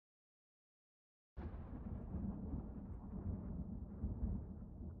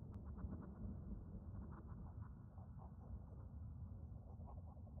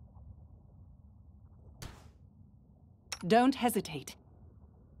Don't hesitate.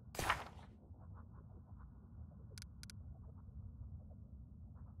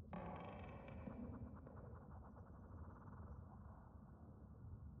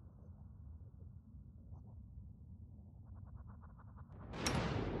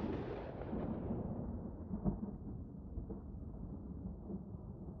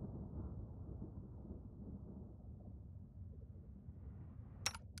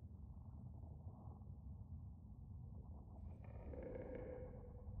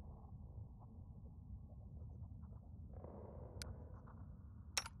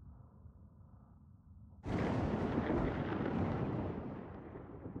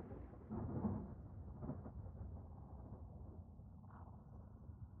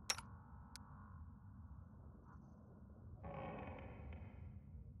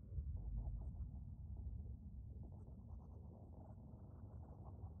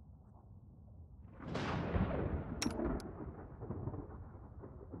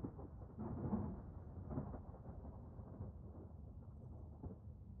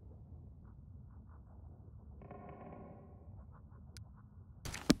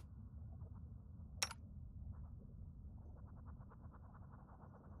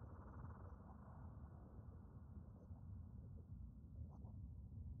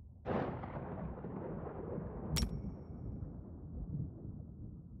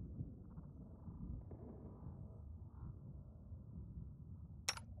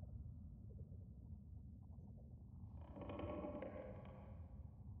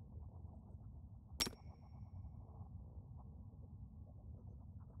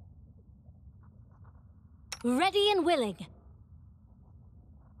 Ready and willing.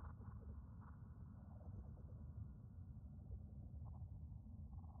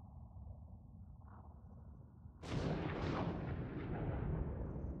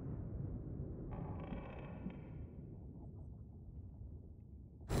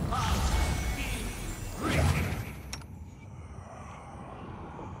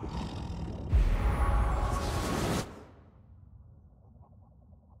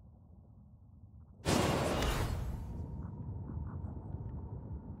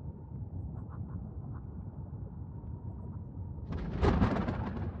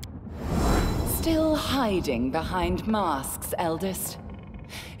 Still hiding behind masks, eldest?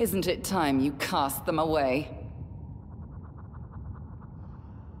 Isn't it time you cast them away?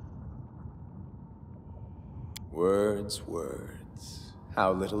 Words, words.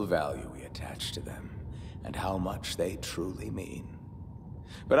 How little value we attach to them, and how much they truly mean.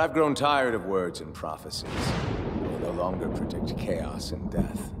 But I've grown tired of words and prophecies. I will no longer predict chaos and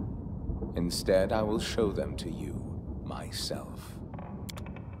death. Instead, I will show them to you, myself.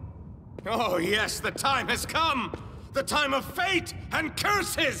 Oh yes, the time has come! The time of fate and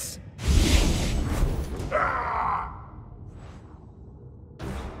curses!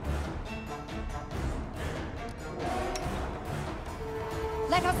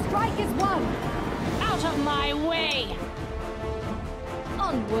 Let us strike as one! Out of my way!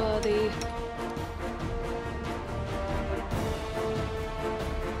 Unworthy.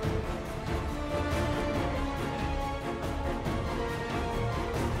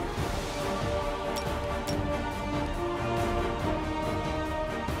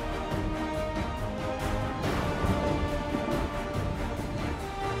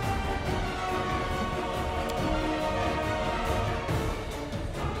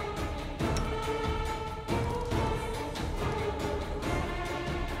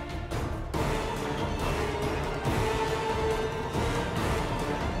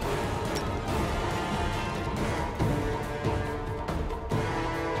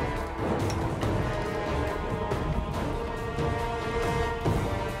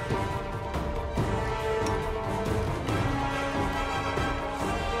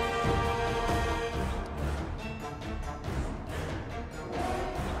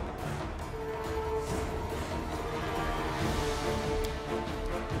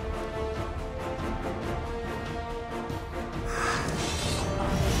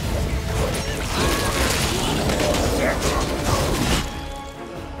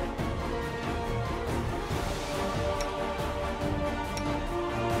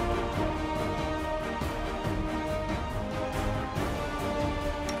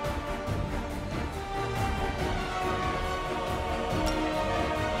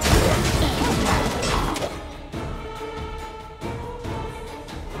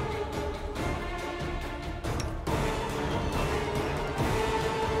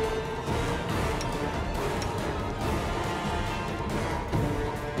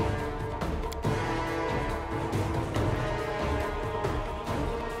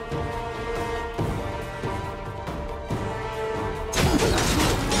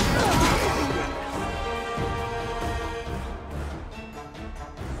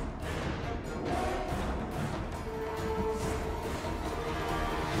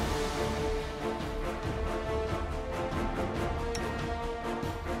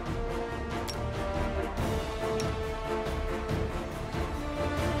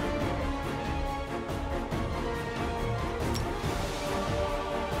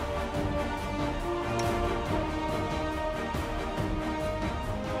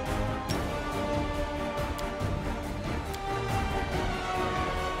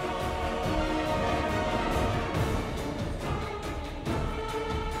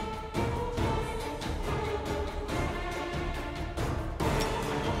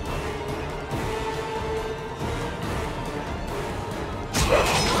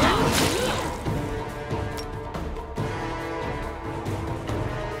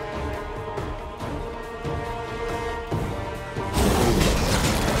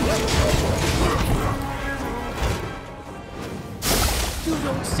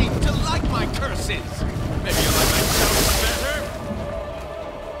 curses! Maybe you like my sounds better?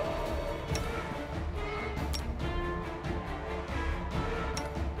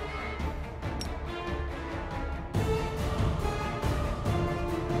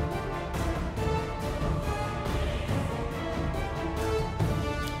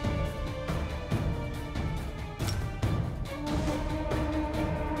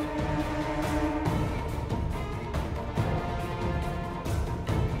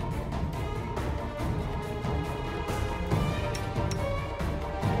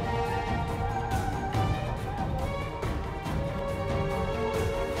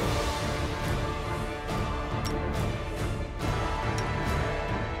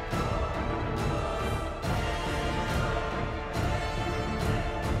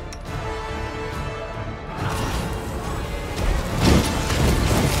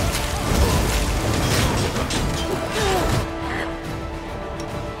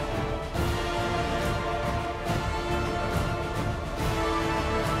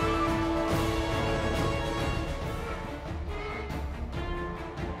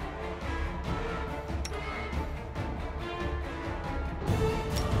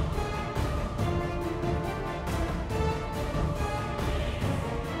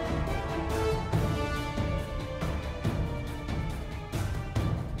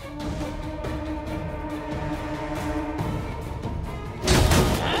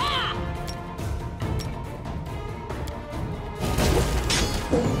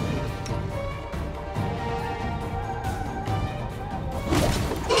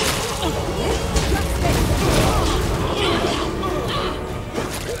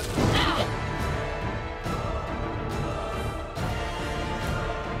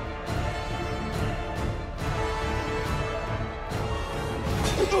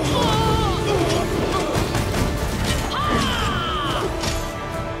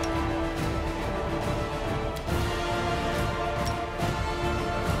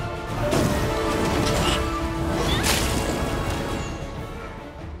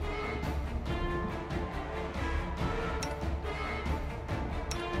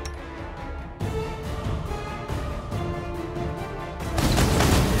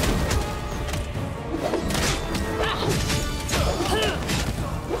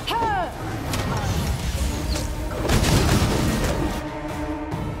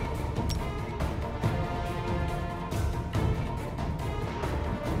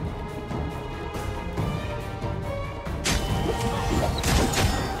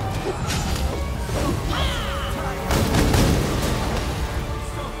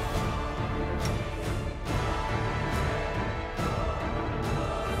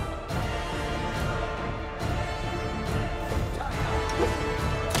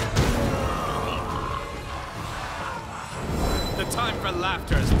 Time for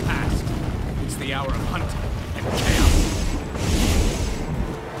laughter is past. It's the hour of hunting and chaos.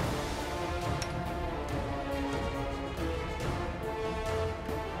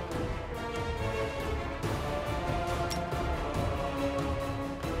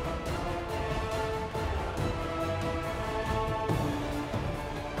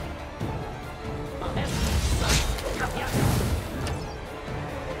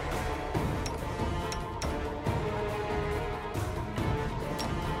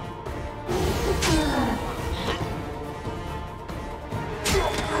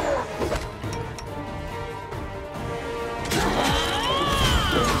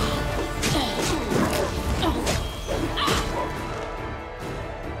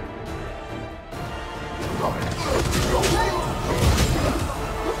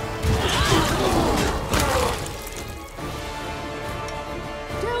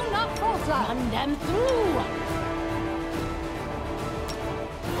 Run them through!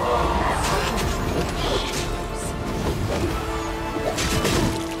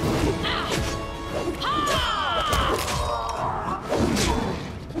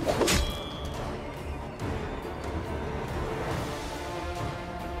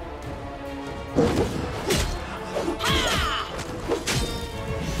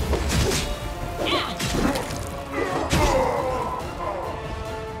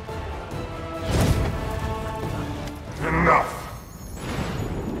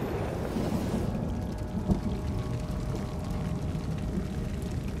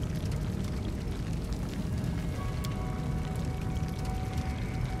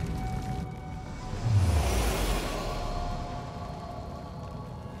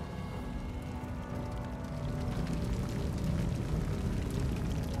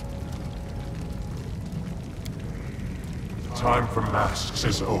 Time for masks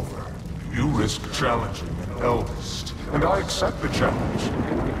is over. You risk challenging an eldest, and I accept the challenge.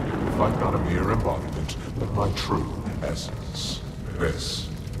 life not a mere embodiment, but my true essence. This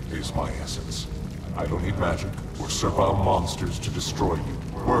is my essence. I don't need magic or servile monsters to destroy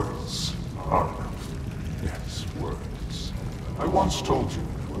you. Words are enough. Yes, words. I once told you,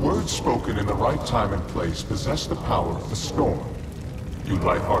 words spoken in the right time and place possess the power of a storm. You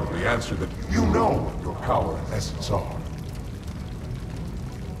lightheartedly answer that you know what your power and essence are.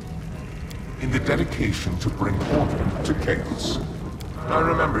 In the dedication to bring order to chaos. I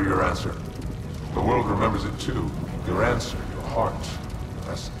remember your answer. The world remembers it too. Your answer, your heart,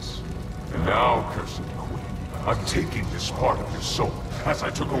 your essence. And now, cursed Queen, I'm taking this part of your soul, as I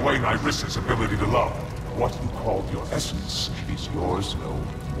took away Nyrissa's ability to love. What you called your essence is yours no more.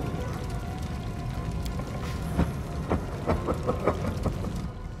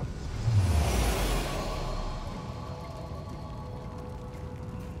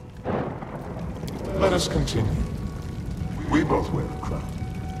 Let us continue. We both wear a crown.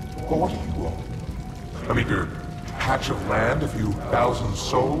 But what do you own? A meager patch of land, a few thousand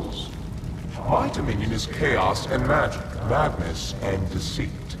souls? My dominion is chaos and magic, madness and deceit.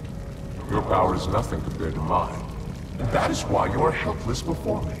 Your power is nothing compared to mine. And that is why you are helpless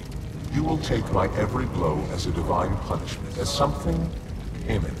before me. You will take my every blow as a divine punishment, as something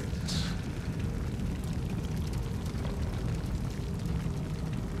imminent.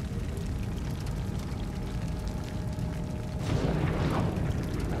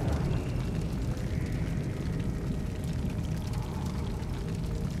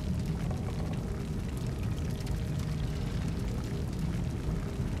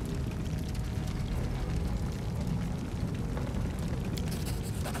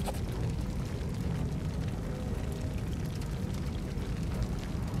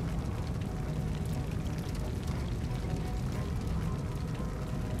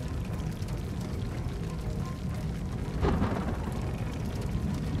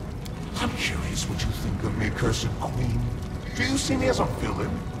 Curious what you think of me, cursed queen. Do you see me as a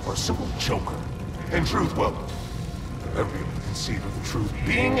villain or a simple joker? In truth, well, never be able to conceive of the truth.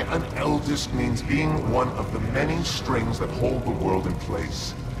 Being an eldest means being one of the many strings that hold the world in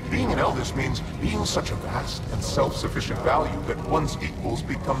place. Being an eldest means being such a vast and self-sufficient value that one's equals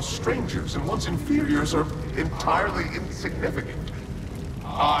become strangers and one's inferiors are entirely insignificant.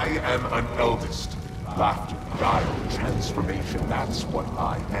 I am an eldest. Laughter, guile, transformation, that's what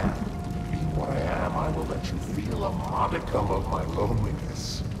I am. What I am, I will let you feel a modicum of my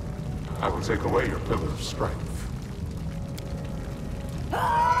loneliness. I will take away your pillar of strength.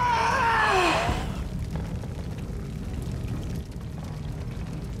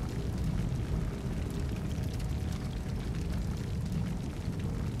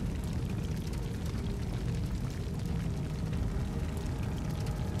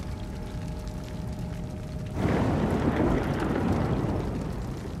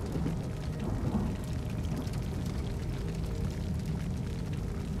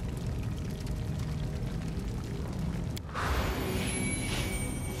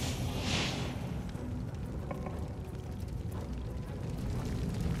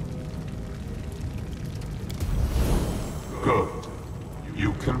 Good.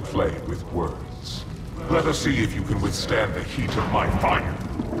 You can play with words. Let us see if you can withstand the heat of my fire.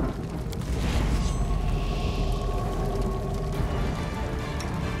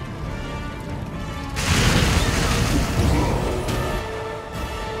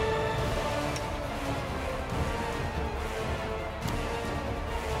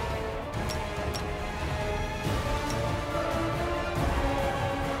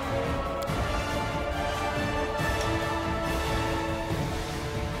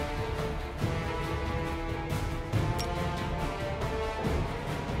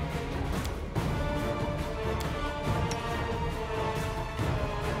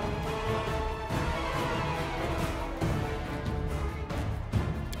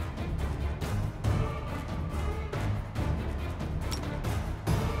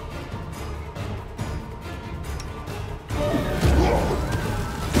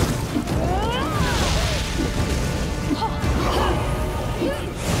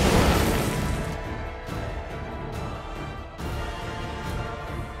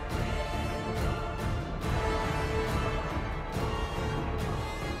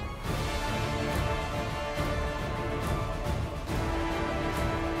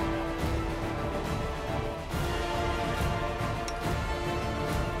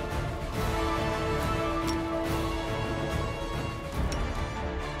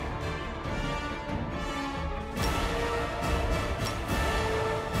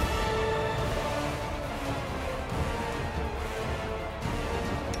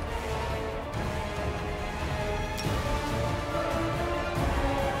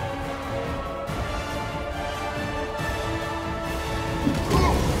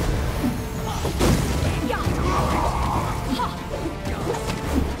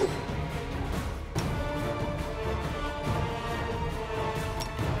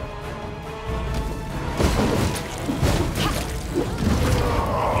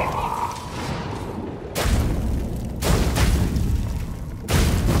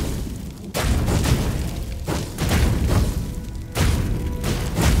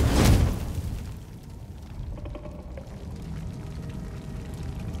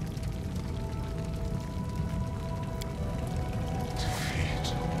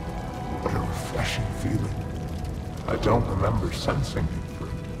 refreshing feeling. I don't remember sensing it for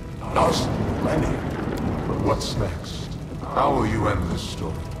millennia. But what's next? How will you end this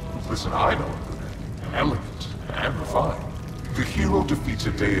story? Listen, I know a good ending. Elegant and refined. The hero defeats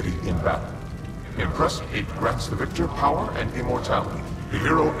a deity in battle. Impressed, it grants the victor power and immortality. The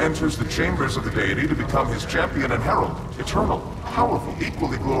hero enters the chambers of the deity to become his champion and herald. Eternal, powerful,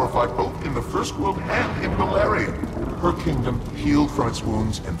 equally glorified both in the first world and in Valerian. Her kingdom healed from its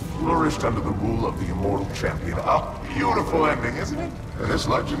wounds and flourished under the rule of the immortal champion. A beautiful ending, isn't it? And this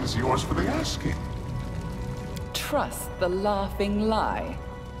legend is yours for the asking. Trust the laughing lie.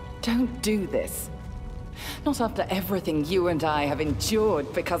 Don't do this. Not after everything you and I have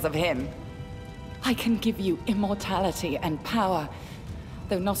endured because of him. I can give you immortality and power,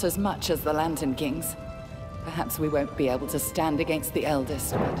 though not as much as the Lantern Kings. Perhaps we won't be able to stand against the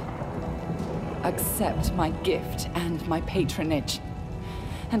Eldest, but accept my gift and my patronage.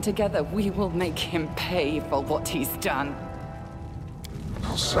 And together we will make him pay for what he's done.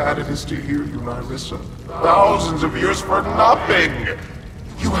 How sad it is to hear you, Nyrissa. Thousands of years for nothing!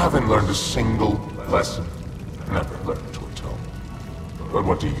 You haven't learned a single lesson. Never learned to atone. But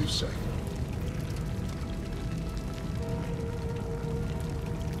what do you say?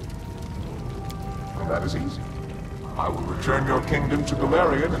 Well, that is easy. I will return your kingdom to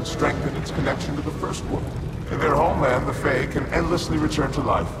Valerian and strengthen its connection to the First World. In their homeland, the Fae can endlessly return to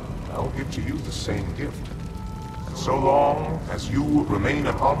life. I will give to you the same gift. And so long as you remain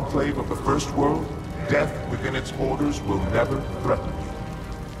an enclave of the First World, death within its borders will never threaten you.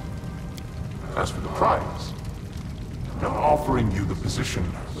 As for the prize, I'm not offering you the position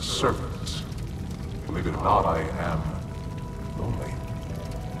of a servant. Believe it or not, I am lonely.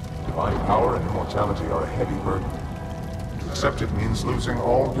 Divine power and immortality are a heavy burden. To accept it means losing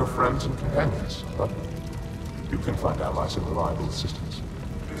all your friends and companions, but you can find allies and reliable assistance.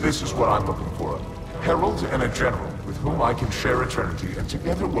 This is what I'm looking for. A herald and a general with whom I can share eternity, and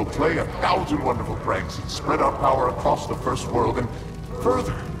together we'll play 1,000 wonderful pranks and spread our power across the First World and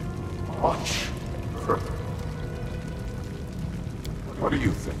further. Much further. What do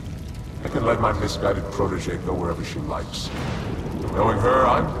you think? I can let my misguided protege go wherever she likes. Knowing her,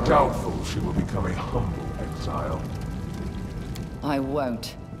 I'm doubtful she will become a humble exile. I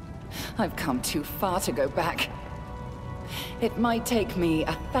won't. I've come too far to go back. It might take me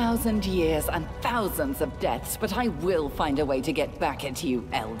 1,000 years and thousands of deaths, but I will find a way to get back at you,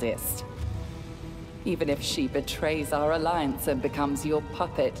 Eldest. Even if she betrays our alliance and becomes your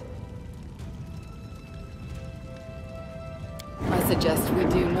puppet. I suggest we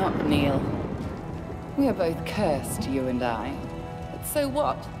do not kneel. We are both cursed, you and I. But so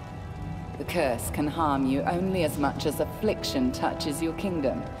what? The curse can harm you only as much as affliction touches your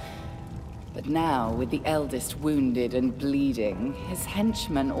kingdom. But now, with the Eldest wounded and bleeding, his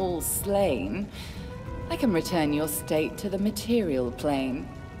henchmen all slain, I can return your state to the material plane.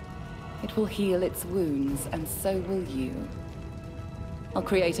 It will heal its wounds, and so will you. I'll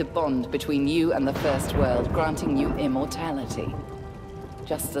create a bond between you and the First World, granting you immortality.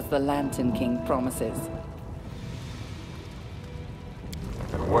 Just as the Lantern King promises.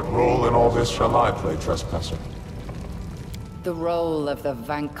 And what role in all this shall I play, Trespasser? The role of the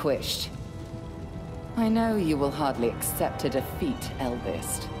vanquished. I know you will hardly accept a defeat,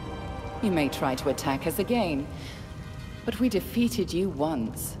 Eldest. You may try to attack us again, but we defeated you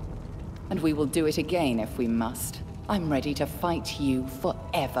once. And we will do it again if we must. I'm ready to fight you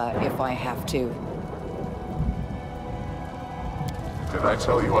forever if I have to. Did I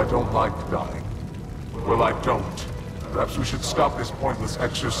tell you I don't like dying? Well, I don't. Perhaps we should stop this pointless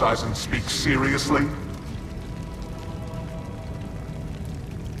exercise and speak seriously?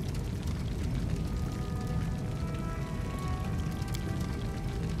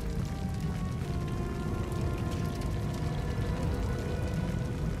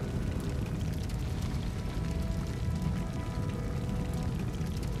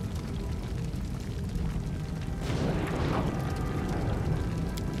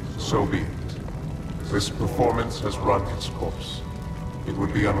 So be it. This performance has run its course. It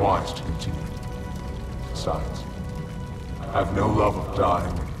would be unwise to continue. Besides, I have no love of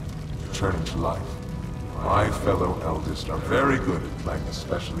dying and returning to life. My fellow Eldest are very good at playing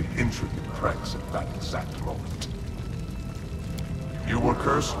especially intricate pranks at that exact moment. You were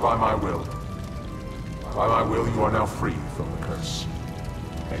cursed by my will. By my will, you are now free from the curse.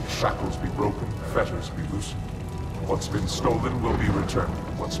 May shackles be broken, fetters be loosened. What's been stolen will be returned.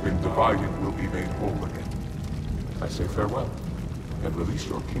 What's been divided will be made whole again. I say farewell, and release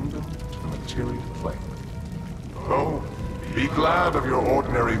your kingdom to the material plane. Oh, be glad of your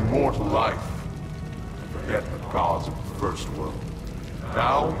ordinary mortal life. Forget the gods of the First World.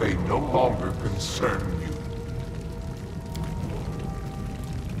 Now they no longer concern you.